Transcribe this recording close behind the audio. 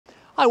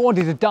I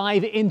wanted to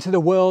dive into the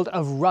world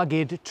of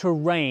rugged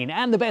terrain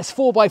and the best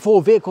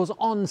 4x4 vehicles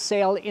on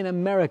sale in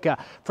America,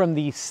 from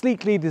the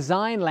sleekly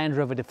designed Land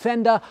Rover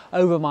Defender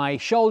over my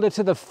shoulder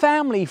to the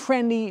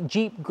family-friendly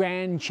Jeep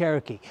Grand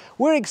Cherokee.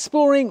 We're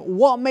exploring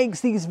what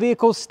makes these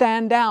vehicles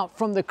stand out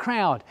from the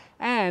crowd,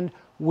 and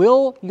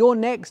will your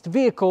next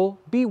vehicle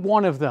be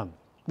one of them?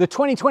 The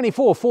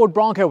 2024 Ford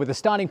Bronco, with a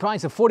starting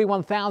price of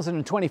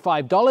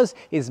 $41,025,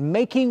 is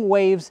making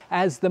waves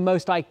as the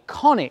most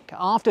iconic.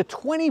 After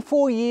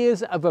 24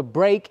 years of a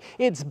break,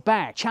 it's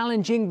back,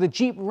 challenging the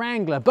Jeep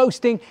Wrangler,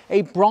 boasting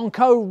a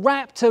Bronco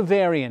Raptor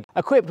variant.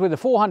 Equipped with a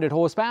 400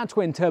 horsepower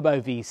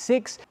twin-turbo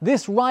V6,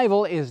 this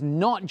rival is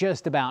not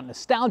just about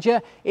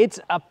nostalgia, it's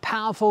a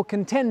powerful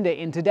contender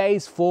in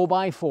today's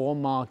 4x4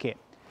 market.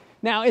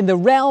 Now, in the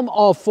realm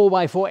of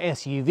 4x4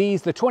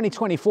 SUVs, the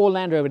 2024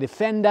 Land Rover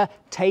Defender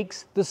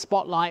takes the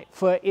spotlight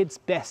for its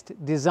best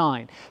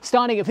design.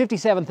 Starting at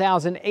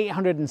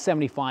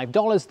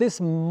 $57,875, this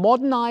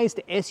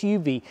modernized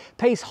SUV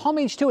pays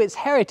homage to its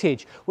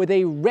heritage with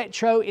a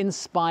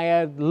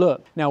retro-inspired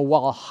look. Now,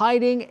 while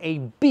hiding a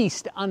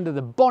beast under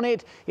the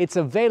bonnet, it's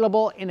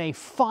available in a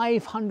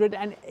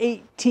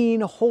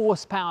 518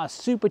 horsepower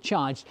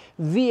supercharged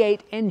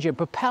V8 engine,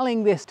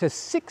 propelling this to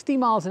 60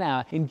 miles an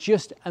hour in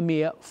just a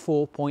mere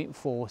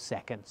 4.4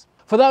 seconds.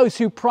 For those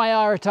who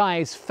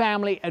prioritize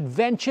family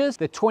adventures,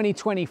 the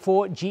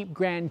 2024 Jeep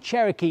Grand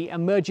Cherokee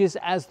emerges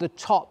as the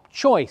top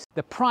choice.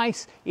 The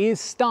price is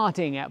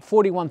starting at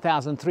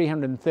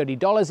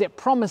 $41,330. It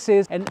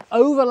promises an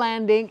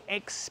overlanding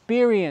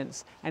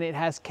experience, and it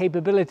has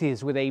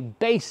capabilities with a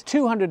base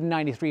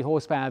 293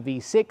 horsepower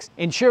V6,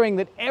 ensuring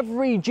that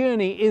every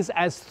journey is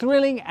as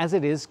thrilling as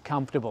it is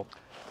comfortable.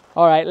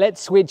 All right, let's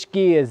switch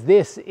gears.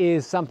 This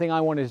is something I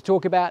wanted to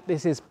talk about.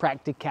 This is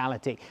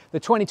practicality.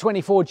 The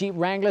 2024 Jeep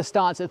Wrangler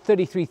starts at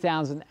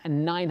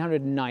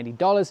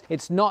 $33,990.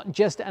 It's not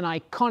just an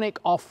iconic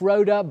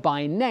off-roader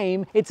by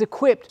name, it's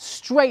equipped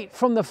straight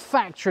from the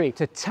factory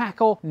to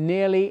tackle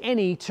nearly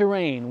any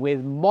terrain.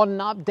 With modern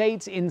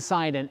updates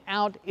inside and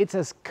out, it's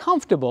as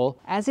comfortable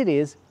as it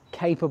is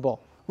capable.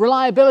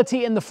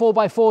 Reliability in the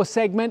 4x4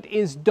 segment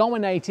is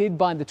dominated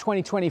by the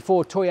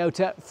 2024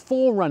 Toyota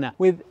 4Runner,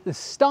 with the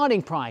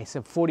starting price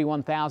of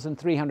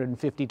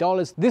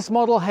 $41,350. This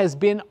model has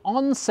been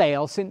on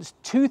sale since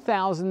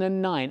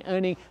 2009,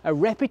 earning a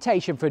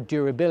reputation for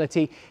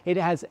durability. It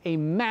has a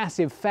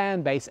massive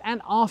fan base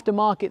and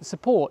aftermarket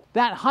support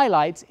that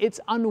highlights its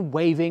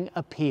unwavering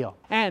appeal.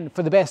 And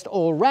for the best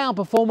all-round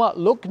performer,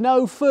 look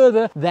no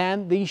further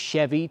than the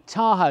Chevy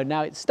Tahoe.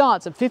 Now, it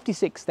starts at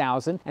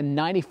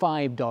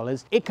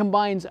 $56,095. It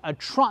combines a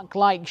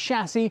truck-like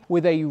chassis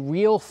with a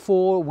real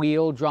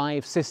four-wheel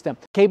drive system.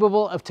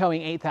 Capable of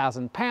towing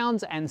 8,000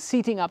 pounds and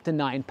seating up to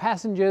 9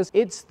 passengers,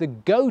 it's the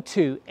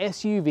go-to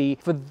SUV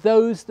for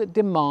those that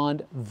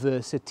demand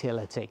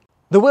versatility.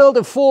 The world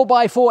of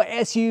 4x4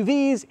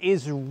 SUVs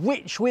is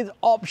rich with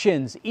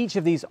options. Each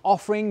of these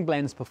offering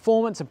blends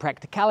performance and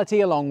practicality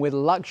along with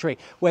luxury,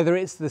 whether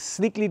it's the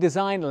sleekly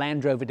designed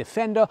Land Rover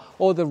Defender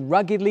or the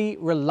ruggedly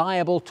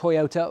reliable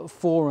Toyota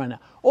 4Runner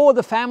or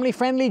the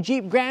family-friendly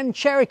Jeep Grand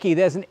Cherokee.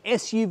 There's an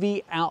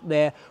SUV out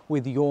there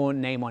with your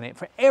name on it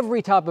for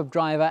every type of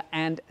driver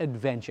and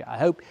adventure. I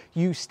hope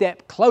you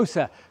step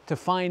closer to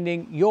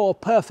finding your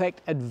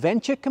perfect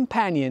adventure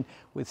companion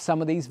with some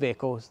of these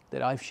vehicles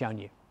that I've shown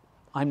you.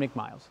 I'm Nick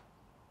Miles.